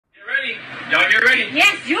ready. Y'all get ready.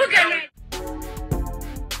 Yes, you get ready.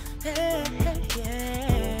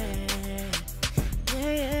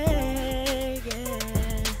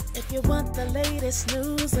 If you want the latest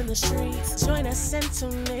news in the streets, join us and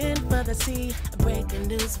tune in for the tea. Breaking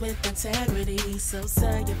news with integrity. So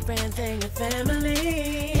tell your friends and your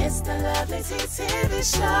family. It's the Lovelyti TV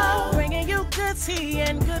show, bringing you good tea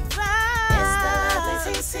and good vibes.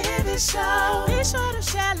 It's the Lovelyti TV show. Be sure to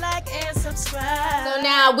share, like, and subscribe. So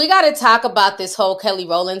now we got to talk about this whole Kelly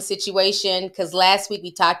Rowland situation, because last week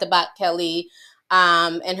we talked about Kelly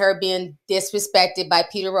and her being disrespected by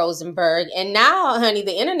Peter Rosenberg. And now, honey,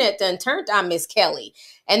 the internet done turned on Miss Kelly.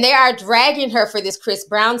 And they are dragging her for this Chris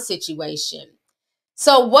Brown situation.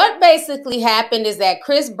 So what basically happened is that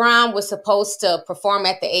Chris Brown was supposed to perform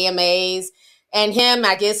at the AMAs. And him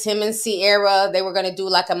and Sierra, they were going to do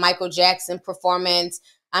like a Michael Jackson performance.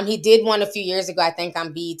 He did one a few years ago, I think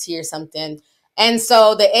on BET or something. And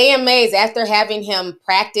so the AMAs, after having him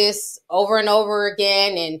practice over and over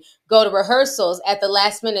again and go to rehearsals, at the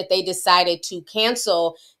last minute, they decided to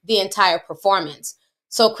cancel the entire performance.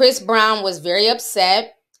 So Chris Brown was very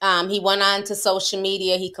upset. He went on to social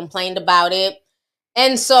media. He complained about it.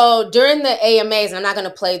 And so during the AMAs, and I'm not going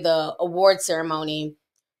to play the award ceremony,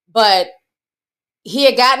 but he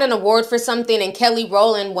had gotten an award for something, and Kelly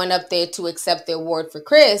Rowland went up there to accept the award for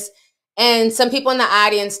Chris. And some people in the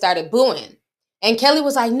audience started booing. And Kelly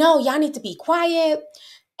was like, no, y'all need to be quiet.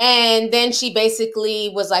 And then she basically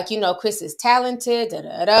was like, you know, Chris is talented,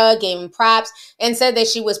 gave him props, and said that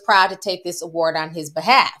she was proud to take this award on his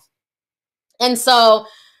behalf. And so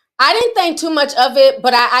I didn't think too much of it,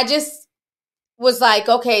 but I just was like,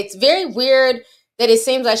 okay, it's very weird that it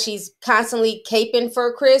seems like she's constantly caping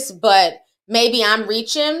for Chris, but maybe I'm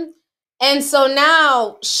reaching. And so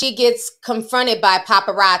now she gets confronted by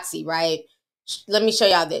paparazzi, right? Let me show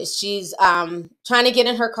y'all this. She's trying to get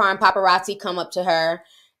in her car, and paparazzi come up to her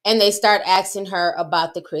and they start asking her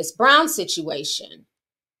about the Chris Brown situation.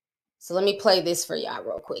 So let me play this for y'all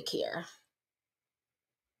real quick here.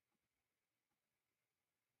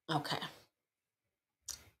 Okay.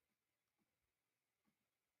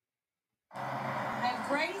 And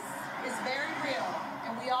grace is very real,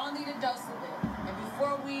 and we all need a dose of it. And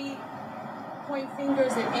before we point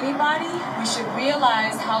fingers at anybody, we should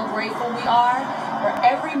realize how grateful we are for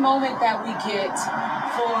every moment that we get,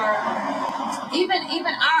 for even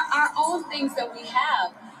our own things that we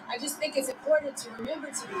have. I just think it's important to remember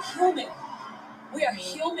to be human. We are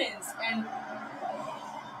humans, and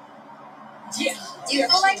yeah. Do you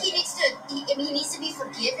feel like he needs to be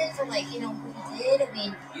forgiven for, like, you know, what he did? I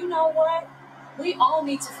mean, you know what? We all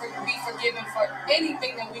need to be forgiven for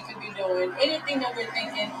anything that we could be doing, anything that we're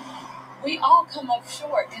thinking. We all come up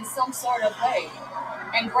short in some sort of way.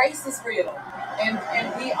 And grace is real. And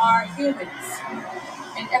we are humans.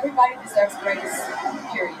 And everybody deserves grace,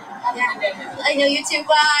 period. I know you too.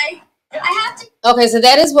 Bye. I have to. Okay, so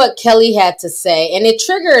that is what Kelly had to say. And it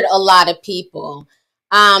triggered a lot of people.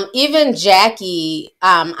 Even Jackie,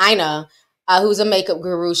 Ina, who's a makeup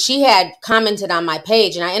guru, she had commented on my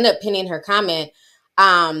page, and I ended up pinning her comment.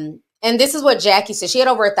 And this is what Jackie said. She had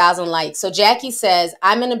over 1,000 likes. So Jackie says,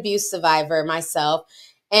 I'm an abuse survivor myself,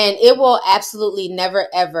 and it will absolutely never,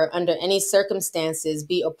 ever, under any circumstances,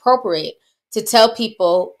 be appropriate to tell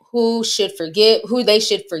people who they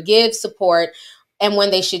should forgive, support, and when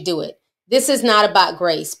they should do it. This is not about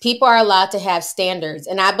grace. People are allowed to have standards,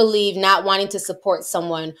 and I believe not wanting to support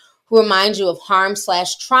someone who reminds you of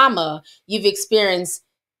harm/trauma you've experienced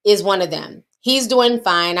is one of them. He's doing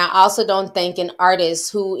fine. I also don't think an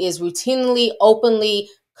artist who is routinely, openly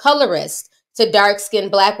colorist to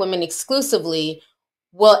dark-skinned Black women exclusively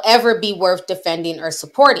will ever be worth defending or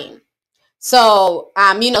supporting. So,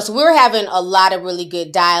 so we were having a lot of really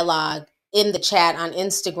good dialogue in the chat on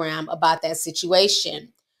Instagram about that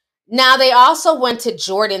situation. Now, they also went to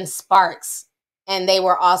Jordan Sparks, and they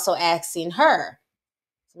were also asking her.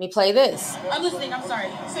 Let me play this. I'm listening. I'm sorry.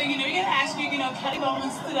 So, you're going to ask you, Kelly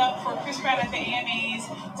Rowland stood up for Chris Brown at the AMAs.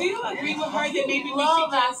 Do you agree with her that maybe we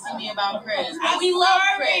should asking me about Chris? We love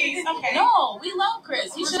Chris. Okay. No, we love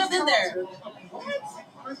Chris. He should have been there.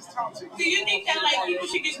 Do you think that people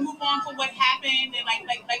should just move on for what happened and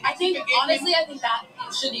I think honestly, I think that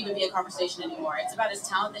shouldn't even be a conversation anymore. It's about his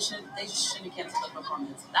talent. They just shouldn't cancel the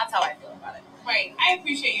performance. That's how I feel about it. Right. I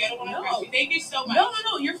appreciate you. I don't want to press you. Thank you so much.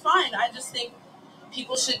 No, you're fine. I just think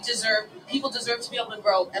people deserve to be able to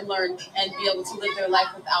grow and learn and be able to live their life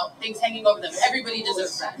without things hanging over them. Everybody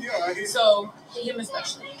deserves that. So him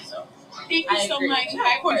especially. So thank you so much.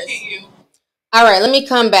 I appreciate you. All right, let me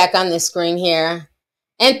come back on this screen here.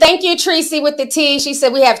 And thank you, Tracy, with the T. She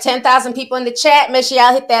said we have 10,000 people in the chat. Make sure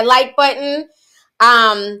y'all hit that like button.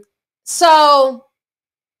 So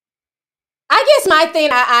I guess my thing,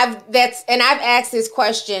 I've asked this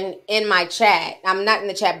question in my chat. I'm not in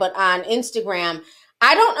the chat, but on Instagram.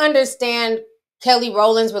 I don't understand Kelly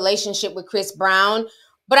Rowland's relationship with Chris Brown,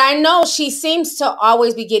 but I know she seems to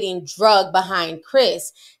always be getting drugged behind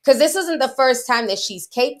Chris, because this isn't the first time that she's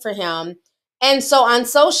caped for him. And so on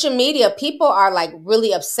social media, people are like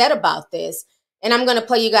really upset about this. And I'm going to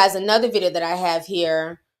play you guys another video that I have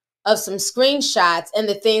here of some screenshots and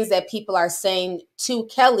the things that people are saying to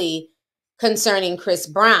Kelly concerning Chris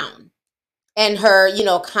Brown and her,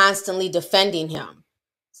 constantly defending him.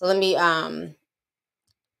 So let me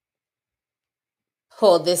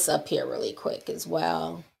pull this up here really quick as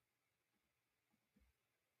well.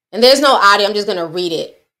 And there's no audio, I'm just going to read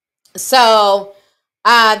it. So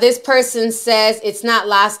this person says, it's not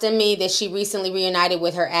lost on me that she recently reunited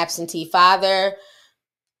with her absentee father.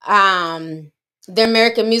 The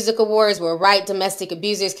American Music Awards were right. Domestic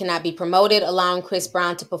abusers cannot be promoted. Allowing Chris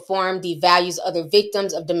Brown to perform devalues other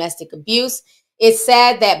victims of domestic abuse. It's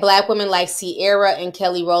sad that Black women like Sierra and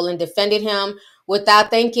Kelly Rowland defended him without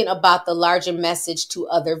thinking about the larger message to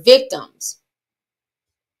other victims.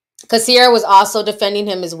 Because Sierra was also defending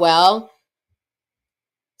him as well.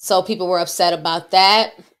 So people were upset about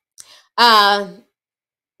that.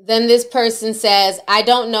 Then this person says, I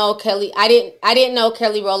don't know Kelly. I didn't know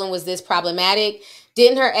Kelly Rowland was this problematic.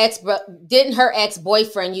 Didn't her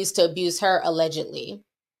ex-boyfriend used to abuse her allegedly?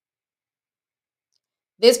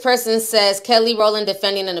 This person says, Kelly Rowland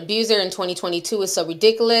defending an abuser in 2022 is so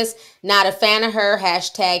ridiculous. Not a fan of her.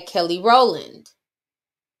 # Kelly Rowland.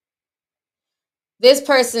 This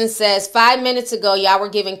person says, 5 minutes ago, y'all were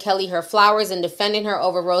giving Kelly her flowers and defending her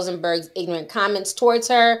over Rosenberg's ignorant comments towards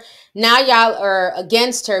her. Now y'all are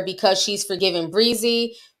against her because she's forgiving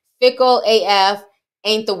breezy. Fickle AF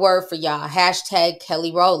ain't the word for y'all. #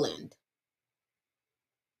 Kelly Rowland.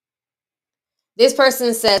 This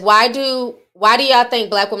person says, why do y'all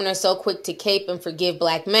think Black women are so quick to cape and forgive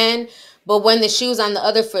Black men? But when the shoe's on the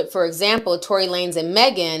other foot, for example, Tory Lanez and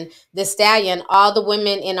Megan Thee Stallion, all the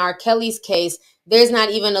women in R. Kelly's case, there's not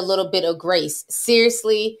even a little bit of grace.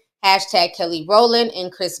 Seriously, # Kelly Rowland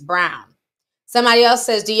and Chris Brown. Somebody else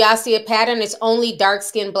says, do y'all see a pattern? It's only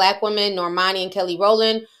dark-skinned Black women, Normani and Kelly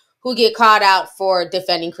Rowland, who get called out for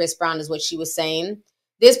defending Chris Brown, is what she was saying.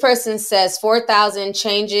 This person says 4,000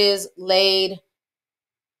 changes laid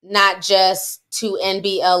not just to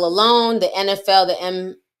NBL alone, the NFL,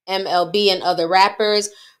 the MLB, and other rappers,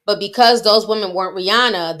 but because those women weren't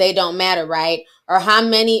Rihanna, they don't matter, right? Or how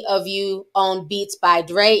many of you own Beats by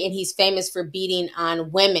Dre and he's famous for beating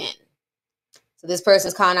on women? So this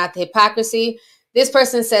person's calling out the hypocrisy. This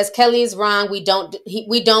person says Kelly is wrong. We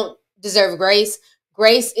don't deserve grace.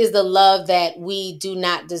 Grace is the love that we do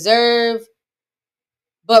not deserve,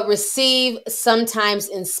 but receive sometimes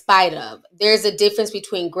in spite of. There's a difference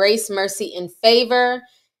between grace, mercy, and favor.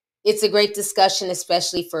 It's a great discussion,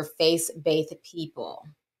 especially for faith-based people.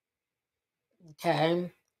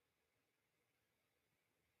 Okay.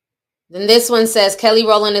 Then this one says, Kelly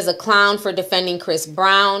Rowland is a clown for defending Chris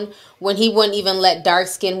Brown when he wouldn't even let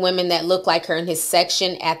dark-skinned women that look like her in his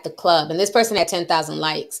section at the club. And this person had 10,000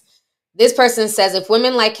 likes. This person says, if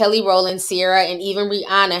women like Kelly Rowland, Sierra, and even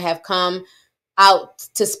Rihanna have come out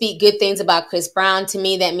to speak good things about Chris Brown, to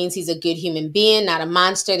me, that means he's a good human being, not a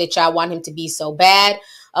monster that y'all want him to be so bad.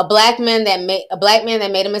 A black man that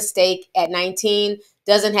made a mistake at 19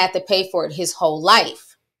 doesn't have to pay for it his whole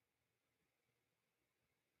life.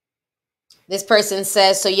 This person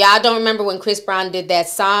says, so y'all don't remember when Chris Brown did that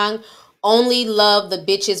song, Only Love the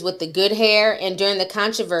Bitches with the Good Hair? And during the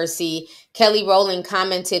controversy, Kelly Rowland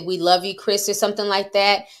commented, we love you, Chris, or something like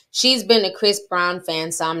that. She's been a Chris Brown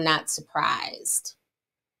fan, so I'm not surprised.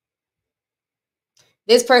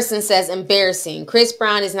 This person says, embarrassing. Chris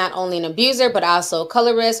Brown is not only an abuser, but also a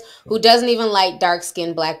colorist who doesn't even like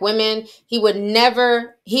dark-skinned Black women. He would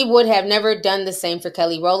have never done the same for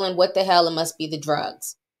Kelly Rowland. What the hell? It must be the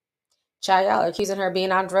drugs. Child, y'all are accusing her of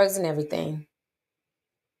being on drugs and everything.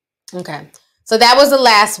 Okay. So that was the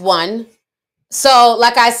last one. So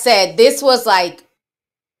like I said, this was like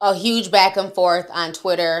a huge back and forth on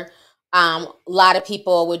Twitter. A lot of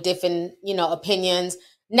people with different, opinions.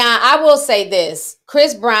 Now, I will say this.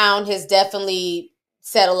 Chris Brown has definitely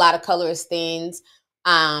said a lot of colorist things.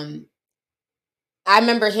 I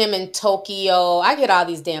remember him in Tokyo. I get all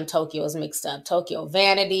these damn Tokyos mixed up. Tokyo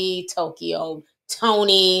Vanity, Tokyo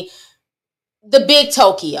Tony, the big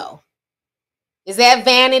Tokyo. Is that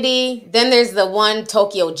Vanity? Then there's the one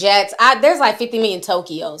Tokyo Jets. There's like 50 million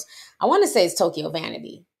Tokyos. I want to say it's Tokyo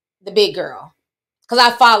Vanity, the big girl. Because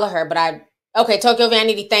I follow her, but okay, Tokyo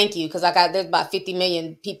Vanity, thank you. Because there's about 50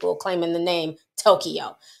 million people claiming the name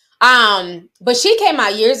Tokyo. But she came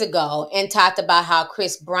out years ago and talked about how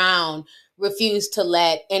Chris Brown refused to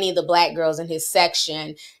let any of the black girls in his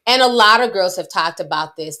section. And a lot of girls have talked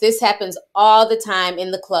about this. This happens all the time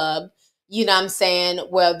in the club. You know what I'm saying?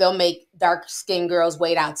 Where they'll make dark-skinned girls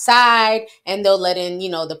wait outside and they'll let in,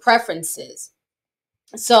 the preferences.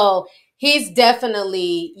 So he's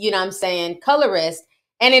definitely, you know what I'm saying, colorist.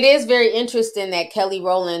 And it is very interesting that Kelly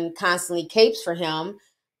Rowland constantly capes for him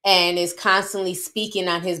and is constantly speaking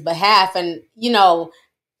on his behalf. And,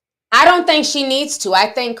 I don't think she needs to.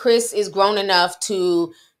 I think Chris is grown enough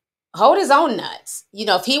to hold his own nuts.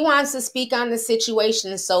 If he wants to speak on the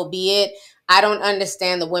situation, so be it. I don't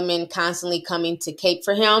understand the women constantly coming to cape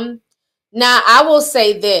for him. Now, I will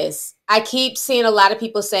say this. I keep seeing a lot of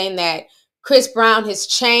people saying that Chris Brown has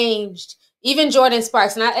changed. Even Jordan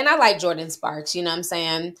Sparks. And I like Jordan Sparks, you know what I'm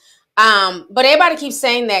saying? But everybody keeps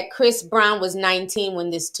saying that Chris Brown was 19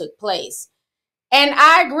 when this took place. And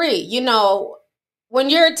I agree. When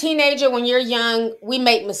you're a teenager, when you're young, we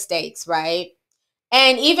make mistakes, right?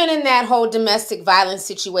 And even in that whole domestic violence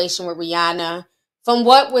situation with Rihanna, from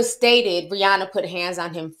what was stated, Rihanna put hands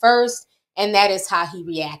on him first, and that is how he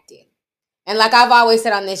reacted. And like I've always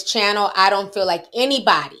said on this channel, I don't feel like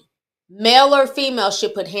anybody, male or female,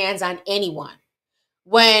 should put hands on anyone.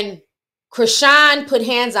 When Krishan put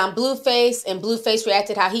hands on Blueface and Blueface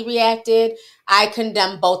reacted how he reacted, I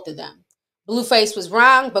condemn both of them. Blueface was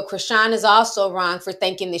wrong, but Krishan is also wrong for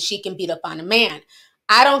thinking that she can beat up on a man.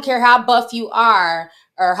 I don't care how buff you are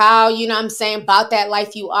or how, about that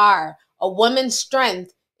life you are. A woman's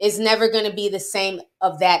strength is never going to be the same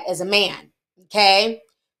of that as a man. Okay?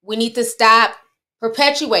 We need to stop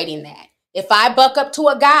perpetuating that. If I buck up to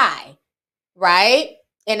a guy, right,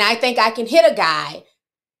 and I think I can hit a guy,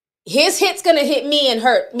 his hit's going to hit me and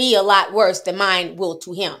hurt me a lot worse than mine will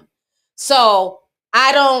to him. So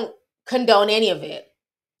I don't condone any of it.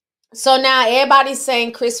 So now everybody's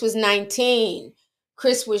saying Chris was 19.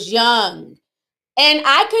 Chris was young. And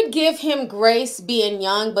I could give him grace being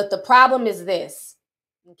young, but the problem is this,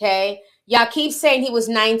 okay? Y'all keep saying he was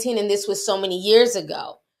 19 and this was so many years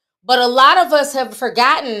ago. But a lot of us have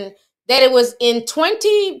forgotten that it was in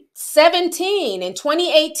 2017 and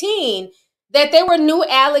 2018 that there were new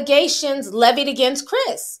allegations levied against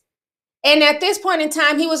Chris. And at this point in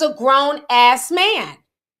time, he was a grown-ass man.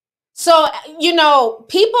 So,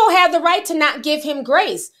 people have the right to not give him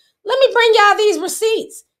grace. Let me bring y'all these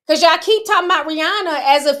receipts. Because y'all keep talking about Rihanna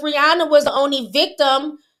as if Rihanna was the only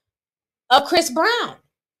victim of Chris Brown.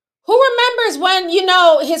 Who remembers when,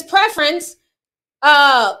 his preference,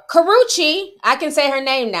 Karrueche, I can say her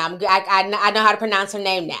name now. I know how to pronounce her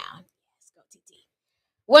name now. Let's go, TT.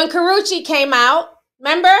 When Karrueche came out,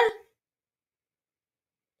 remember?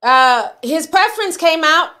 His preference came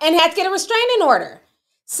out and had to get a restraining order.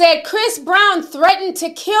 Said Chris Brown threatened to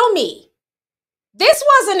kill me. This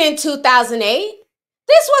wasn't in 2008.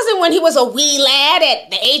 This wasn't when he was a wee lad at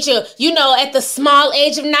the age of, at the small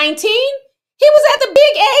age of 19. He was at the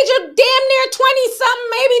big age of damn near 20-something,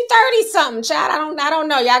 maybe 30-something. Child, I don't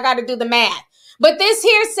know. Y'all got to do the math. But this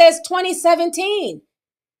here says 2017.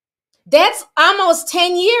 That's almost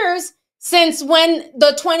 10 years since when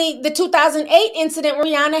the 2008 incident with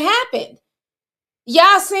Rihanna happened.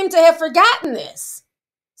 Y'all seem to have forgotten this.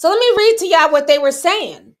 So let me read to y'all what they were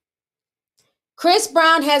saying. Chris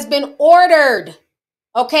Brown has been ordered,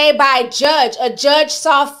 okay, by a judge. A judge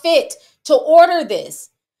saw fit to order this.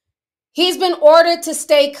 He's been ordered to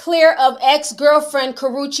stay clear of ex-girlfriend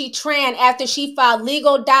Karrueche Tran after she filed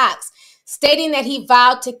legal docs stating that he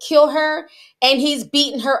vowed to kill her and he's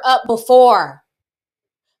beaten her up before.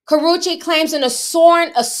 Karrueche claims in a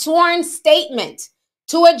sworn statement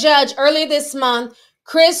to a judge earlier this month,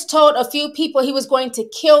 Chris told a few people he was going to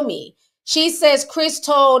kill me. She says Chris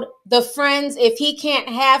told the friends if he can't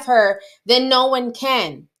have her, then no one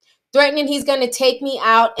can. Threatening he's going to take me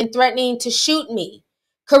out and threatening to shoot me.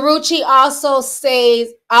 Karrueche also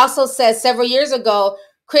says several years ago,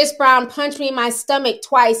 Chris Brown punched me in my stomach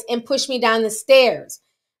twice and pushed me down the stairs.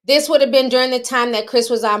 This would have been during the time that Chris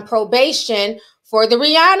was on probation for the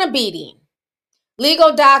Rihanna beating.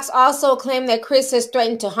 Legal docs also claim that Chris has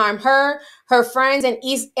threatened to harm her, her friends, and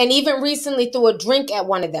even recently threw a drink at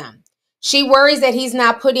one of them. She worries that he's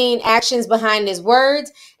not putting actions behind his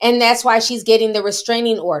words, and that's why she's getting the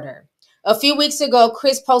restraining order. A few weeks ago,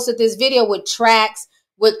 Chris posted this video with tracks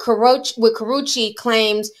with Karrueche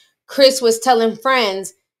claims Chris was telling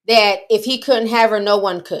friends that if he couldn't have her, no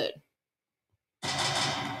one could.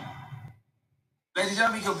 Ladies,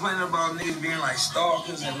 y'all be complaining about niggas being like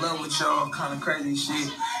stalkers and love with y'all kind of crazy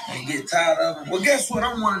shit and get tired of them. Well, guess what?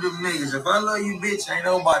 I'm one of them niggas. If I love you, bitch, ain't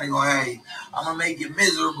nobody gonna have you. I'm gonna make you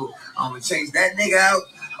miserable. I'm gonna chase that nigga out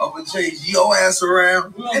I'm gonna chase your ass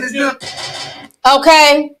around. And it's done.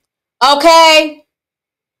 Okay.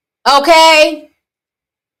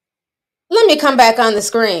 Let me come back on the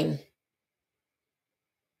screen.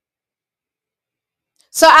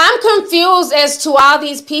 So I'm confused as to all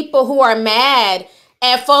these people who are mad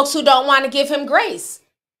at folks who don't want to give him grace.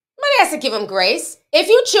 Nobody has to give him grace. If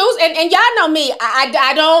you choose, and y'all know me,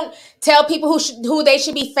 I don't tell people who they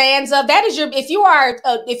should be fans of. That is if you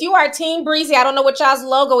are Team Breezy, I don't know what y'all's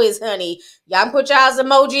logo is, honey. Y'all can put y'all's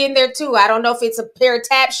emoji in there too. I don't know if it's a pair of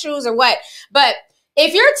tap shoes or what. But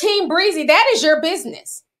if you're Team Breezy, that is your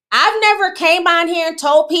business. I've never came on here and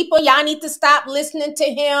told people y'all need to stop listening to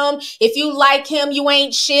him. If you like him, you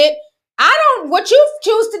ain't shit. What you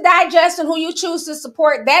choose to digest and who you choose to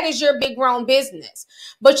support, that is your big grown business.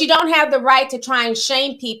 But you don't have the right to try and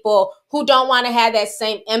shame people who don't want to have that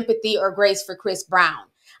same empathy or grace for Chris Brown.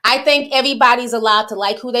 I think everybody's allowed to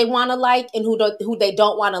like who they want to like and who they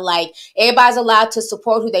don't want to like. Everybody's allowed to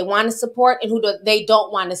support who they want to support and who they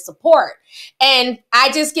don't want to support. And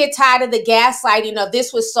I just get tired of the gaslighting of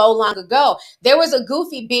this was so long ago. There was a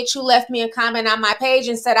goofy bitch who left me a comment on my page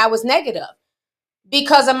and said I was negative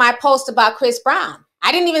because of my post about Chris Brown.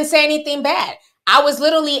 I didn't even say anything bad. I was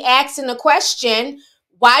literally asking the question,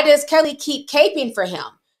 why does Kelly keep caping for him?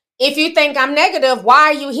 If you think I'm negative, why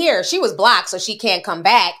are you here? She was blocked, so she can't come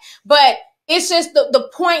back. But it's just the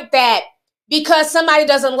point that because somebody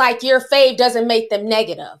doesn't like your fave doesn't make them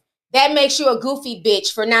negative. That makes you a goofy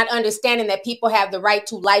bitch for not understanding that people have the right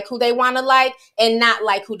to like who they want to like and not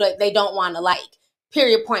like who they don't want to like.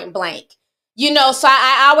 Period, point blank. You know, so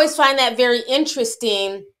I always find that very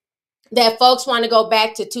interesting that folks want to go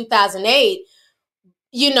back to 2008.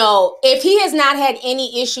 You know, if he has not had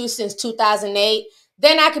any issues since 2008,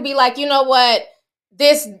 then I could be like, you know what?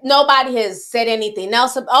 Nobody has said anything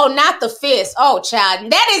else. Oh, not the fist. Oh,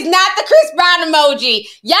 child. That is not the Chris Brown emoji.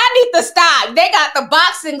 Y'all need to stop. They got the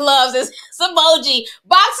boxing gloves as emoji.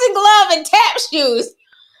 Boxing glove and tap shoes.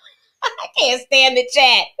 I can't stand the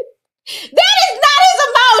chat. That is not his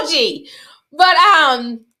emoji. But,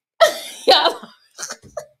 y'all,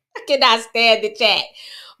 I cannot stand the chat.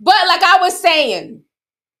 But like I was saying,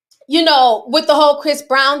 you know, with the whole Chris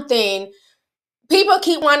Brown thing, people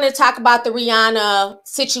keep wanting to talk about the Rihanna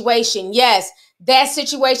situation. Yes, that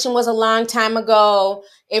situation was a long time ago.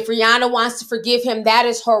 If Rihanna wants to forgive him, that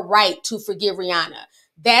is her right to forgive Rihanna.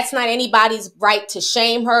 That's not anybody's right to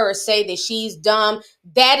shame her or say that she's dumb.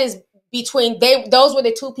 That is between those were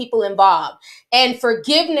the two people involved. And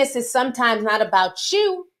forgiveness is sometimes not about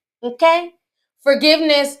you, okay?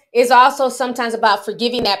 Forgiveness is also sometimes about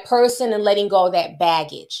forgiving that person and letting go of that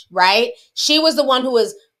baggage, right? She was the one who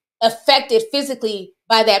was affected physically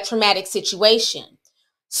by that traumatic situation.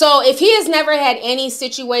 So if he has never had any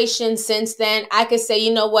situation since then, I could say,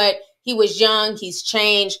 you know what? He was young. He's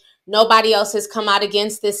changed. Nobody else has come out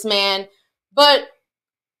against this man. But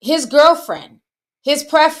his girlfriend, his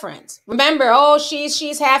preference. Remember, oh,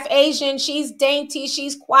 she's half Asian. She's dainty.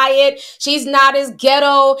 She's quiet. She's not as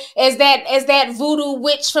ghetto as that voodoo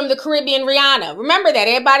witch from the Caribbean, Rihanna. Remember that?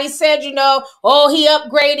 Everybody said, you know, oh, he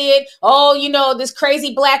upgraded. Oh, you know, this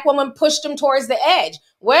crazy black woman pushed him towards the edge.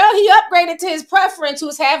 Well, he upgraded to his preference,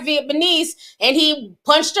 who's half Vietnamese, and he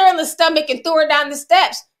punched her in the stomach and threw her down the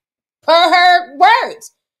steps, per her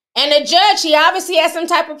words. And the judge, he obviously has some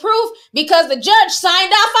type of proof because the judge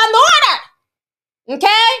signed off on the order. Okay?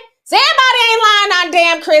 So everybody ain't lying on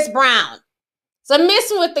damn Chris Brown. So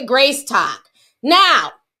missing with the grace talk.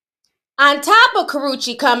 Now, on top of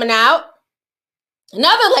Karrueche coming out,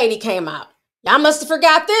 another lady came out. Y'all must have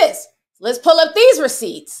forgot this. Let's pull up these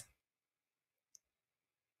receipts.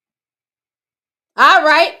 All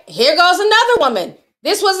right, here goes another woman.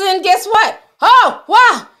 This was in, guess what? Oh,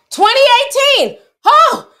 wow, 2018.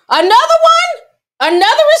 Oh, another one?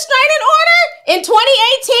 Another restraining order in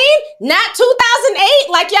 2018, not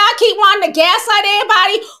 2008, like y'all keep wanting to gaslight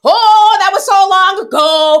everybody. Oh, that was so long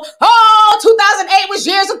ago. Oh, 2008 was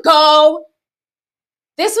years ago.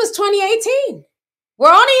 This was 2018.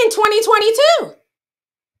 We're only in 2022.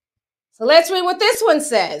 So let's read what this one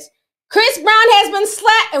says. Chris Brown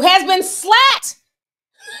has been slapped,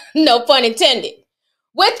 no pun intended,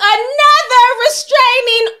 with another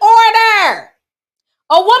restraining order.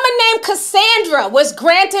 A woman named Cassandra was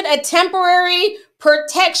granted a temporary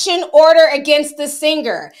protection order against the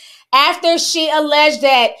singer after she alleged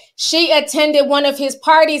that she attended one of his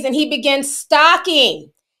parties and he began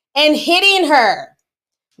stalking and hitting her.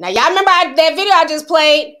 Now, y'all remember that video I just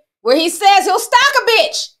played where he says he'll stalk a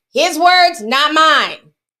bitch. His words, not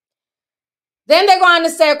mine. Then they go on to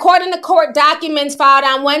say, according to court documents filed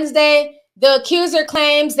on Wednesday, The accuser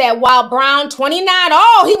claims that while Brown, 29,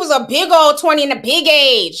 oh, he was a big old 20 in a big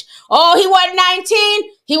age. Oh, he wasn't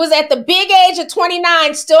 19. He was at the big age of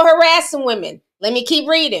 29, still harassing women. Let me keep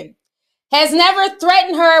reading. Has never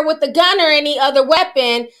threatened her with a gun or any other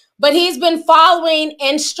weapon, but he's been following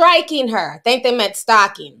and striking her. I think they meant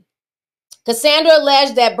stalking. Cassandra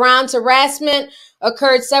alleged that Brown's harassment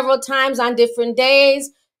occurred several times on different days,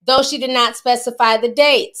 though she did not specify the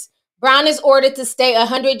dates. Brown is ordered to stay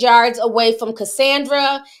 100 yards away from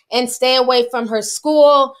Cassandra and stay away from her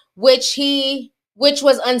school, which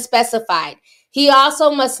was unspecified. He also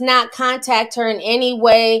must not contact her in any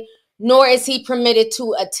way, nor is he permitted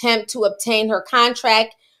to attempt to obtain her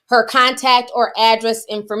contact or address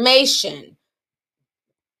information.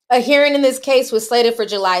 A hearing in this case was slated for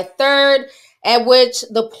July 3rd, at which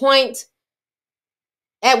the point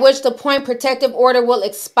protective order will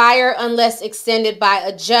expire unless extended by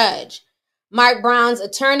a judge. Brown's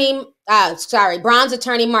attorney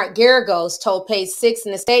Mark Garagos told Page 6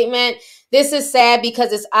 in a statement, "This is sad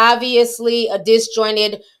because it's obviously a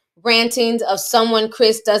disjointed rantings of someone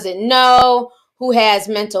Chris doesn't know who has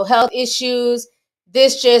mental health issues.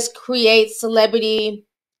 This just creates celebrity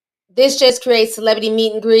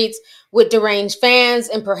meet and greets with deranged fans,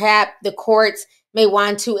 and perhaps the courts may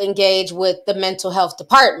want to engage with the mental health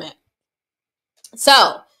department."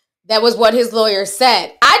 So that was what his lawyer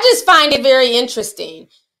said. I just find it very interesting,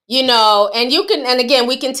 and again,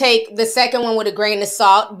 we can take the second one with a grain of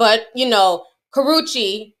salt, but,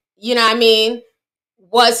 Karrueche,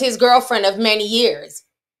 was his girlfriend of many years.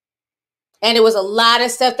 And it was a lot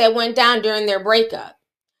of stuff that went down during their breakup.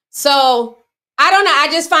 So I don't know.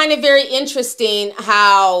 I just find it very interesting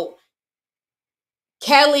how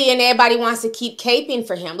Kelly and everybody wants to keep caping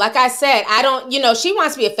for him. Like I said, she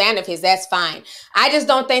wants to be a fan of his. That's fine. I just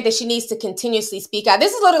don't think that she needs to continuously speak out.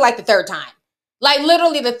 This is literally like the third time. Like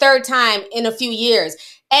literally the third time in a few years.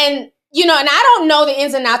 And, and I don't know the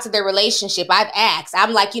ins and outs of their relationship. I've asked.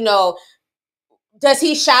 I'm like, does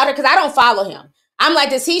he shout her? Because I don't follow him. I'm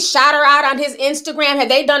like, does he shout her out on his Instagram? Have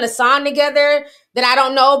they done a song together that I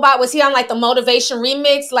don't know about? Was he on like the Motivation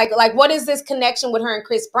remix? Like what is this connection with her and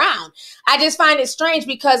Chris Brown? I just find it strange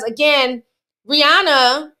because, again,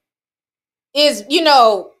 Rihanna is,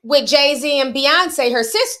 with Jay-Z and Beyonce, her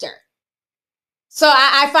sister. So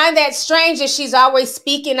I find that strange that she's always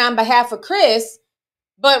speaking on behalf of Chris,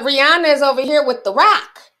 but Rihanna is over here with The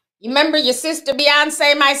Rock. You remember your sister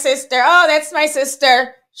Beyonce, my sister? Oh, that's my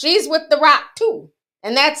sister. She's with The Rock too.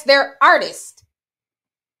 And that's their artist.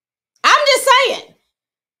 I'm just saying.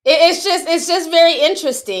 It's just very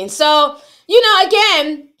interesting. So,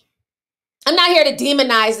 again, I'm not here to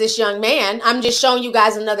demonize this young man. I'm just showing you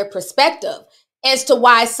guys another perspective as to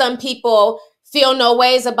why some people feel no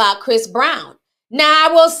ways about Chris Brown. Now,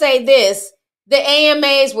 I will say this. The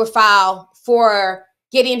AMAs were foul for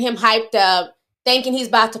getting him hyped up, thinking he's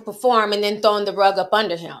about to perform, and then throwing the rug up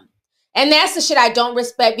under him. And that's the shit I don't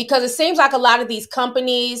respect, because it seems like a lot of these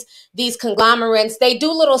companies, these conglomerates, they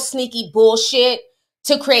do little sneaky bullshit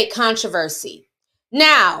to create controversy.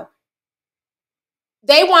 Now,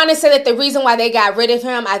 they want to say that the reason why they got rid of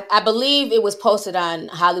him, I believe it was posted on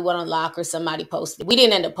Hollywood Unlocked, or somebody posted it. We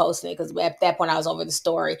didn't end up posting it because at that point I was over the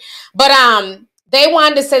story. But they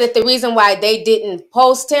wanted to say that the reason why they didn't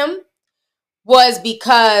post him was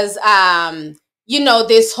because,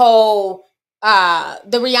 this whole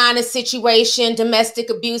the Rihanna situation, domestic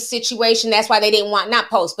abuse situation. That's why they didn't want, not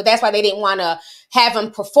post, but that's why they didn't want to have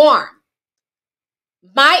him perform.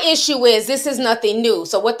 My issue is this is nothing new.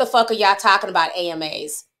 So what the fuck are y'all talking about,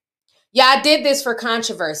 AMAs? Y'all did this for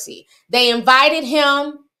controversy. They invited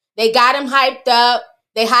him. They got him hyped up.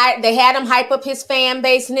 They had him hype up his fan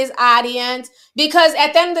base and his audience. Because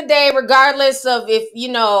at the end of the day, regardless of if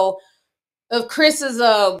Chris is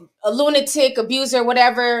a lunatic, abuser,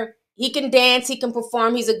 whatever, he can dance, he can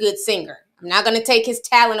perform, he's a good singer. I'm not going to take his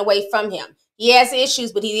talent away from him. He has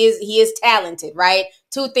issues, but he is talented, right?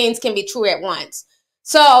 Two things can be true at once.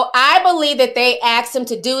 So I believe that they asked him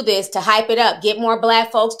to do this to hype it up, get more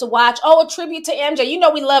black folks to watch. Oh, a tribute to MJ.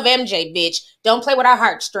 We love MJ, bitch. Don't play with our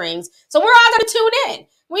heartstrings. So we're all going to tune in.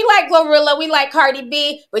 We like Glorilla, we like Cardi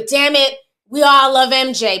B, but damn it, we all love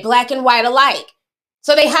MJ, black and white alike.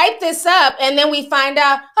 So they hype this up, and then we find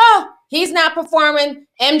out, oh, he's not performing,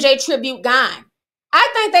 MJ tribute gone. I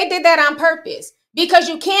think they did that on purpose, because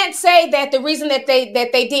you can't say that the reason that they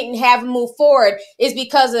didn't have him move forward is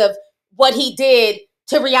because of what he did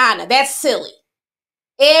to Rihanna. That's silly.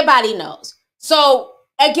 Everybody knows. So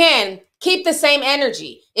again, keep the same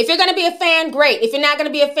energy. If you're going to be a fan, great. If you're not going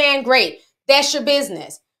to be a fan, great. That's your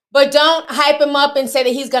business. But don't hype him up and say that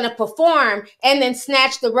he's going to perform and then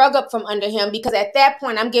snatch the rug up from under him, because at that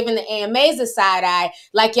point, I'm giving the AMAs a side eye.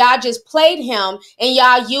 Like, y'all just played him and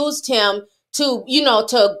y'all used him to,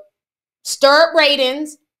 to stir up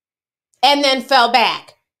ratings and then fell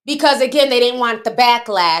back. Because, again, they didn't want the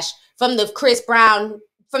backlash from the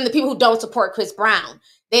from the people who don't support Chris Brown.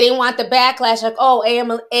 They didn't want the backlash like, oh,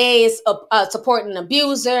 AMA is supporting an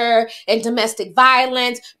abuser and domestic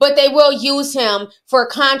violence, but they will use him for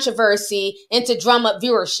controversy and to drum up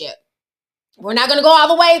viewership. We're not going to go all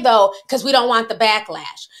the way, though, because we don't want the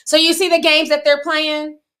backlash. So you see the games that they're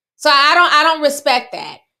playing? So I don't respect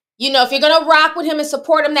that. If you're going to rock with him and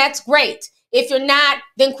support him, that's great. If you're not,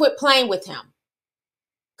 then quit playing with him.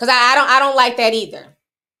 Because I don't like that either.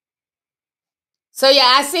 So,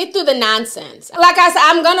 yeah, I see through the nonsense. Like I said,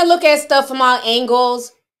 I'm going to look at stuff from all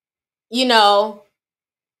angles.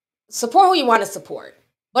 Support who you want to support.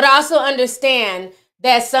 But also understand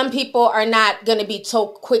that some people are not going to be so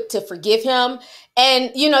quick to forgive him.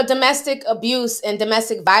 And, domestic abuse and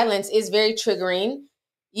domestic violence is very triggering.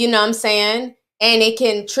 You know what I'm saying? And it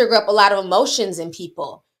can trigger up a lot of emotions in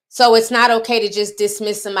people. So it's not okay to just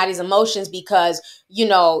dismiss somebody's emotions because, you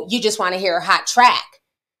just want to hear a hot track.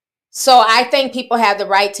 So I think people have the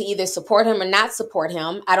right to either support him or not support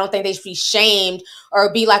him. I don't think they should be shamed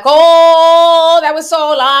or be like, oh, that was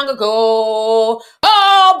so long ago.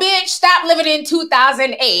 Oh, bitch, stop living in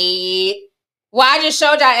 2008. Well, I just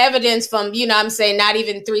showed y'all evidence from, not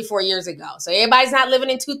even 3-4 years ago. So everybody's not living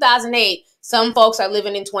in 2008. Some folks are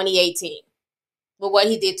living in 2018 with what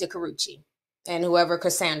he did to Karrueche and whoever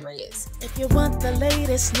Cassandra is. If you want the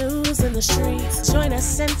latest news in the streets, join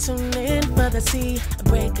us and tune in for the tea.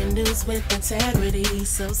 Breaking news with integrity.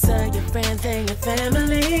 So tell your friends and your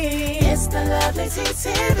family. It's the Lovelyti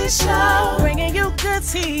TV show, bringing you good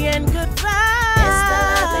tea and good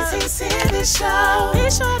vibes. It's the Lovelyti TV show.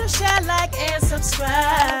 Be sure to share, like, and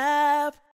subscribe.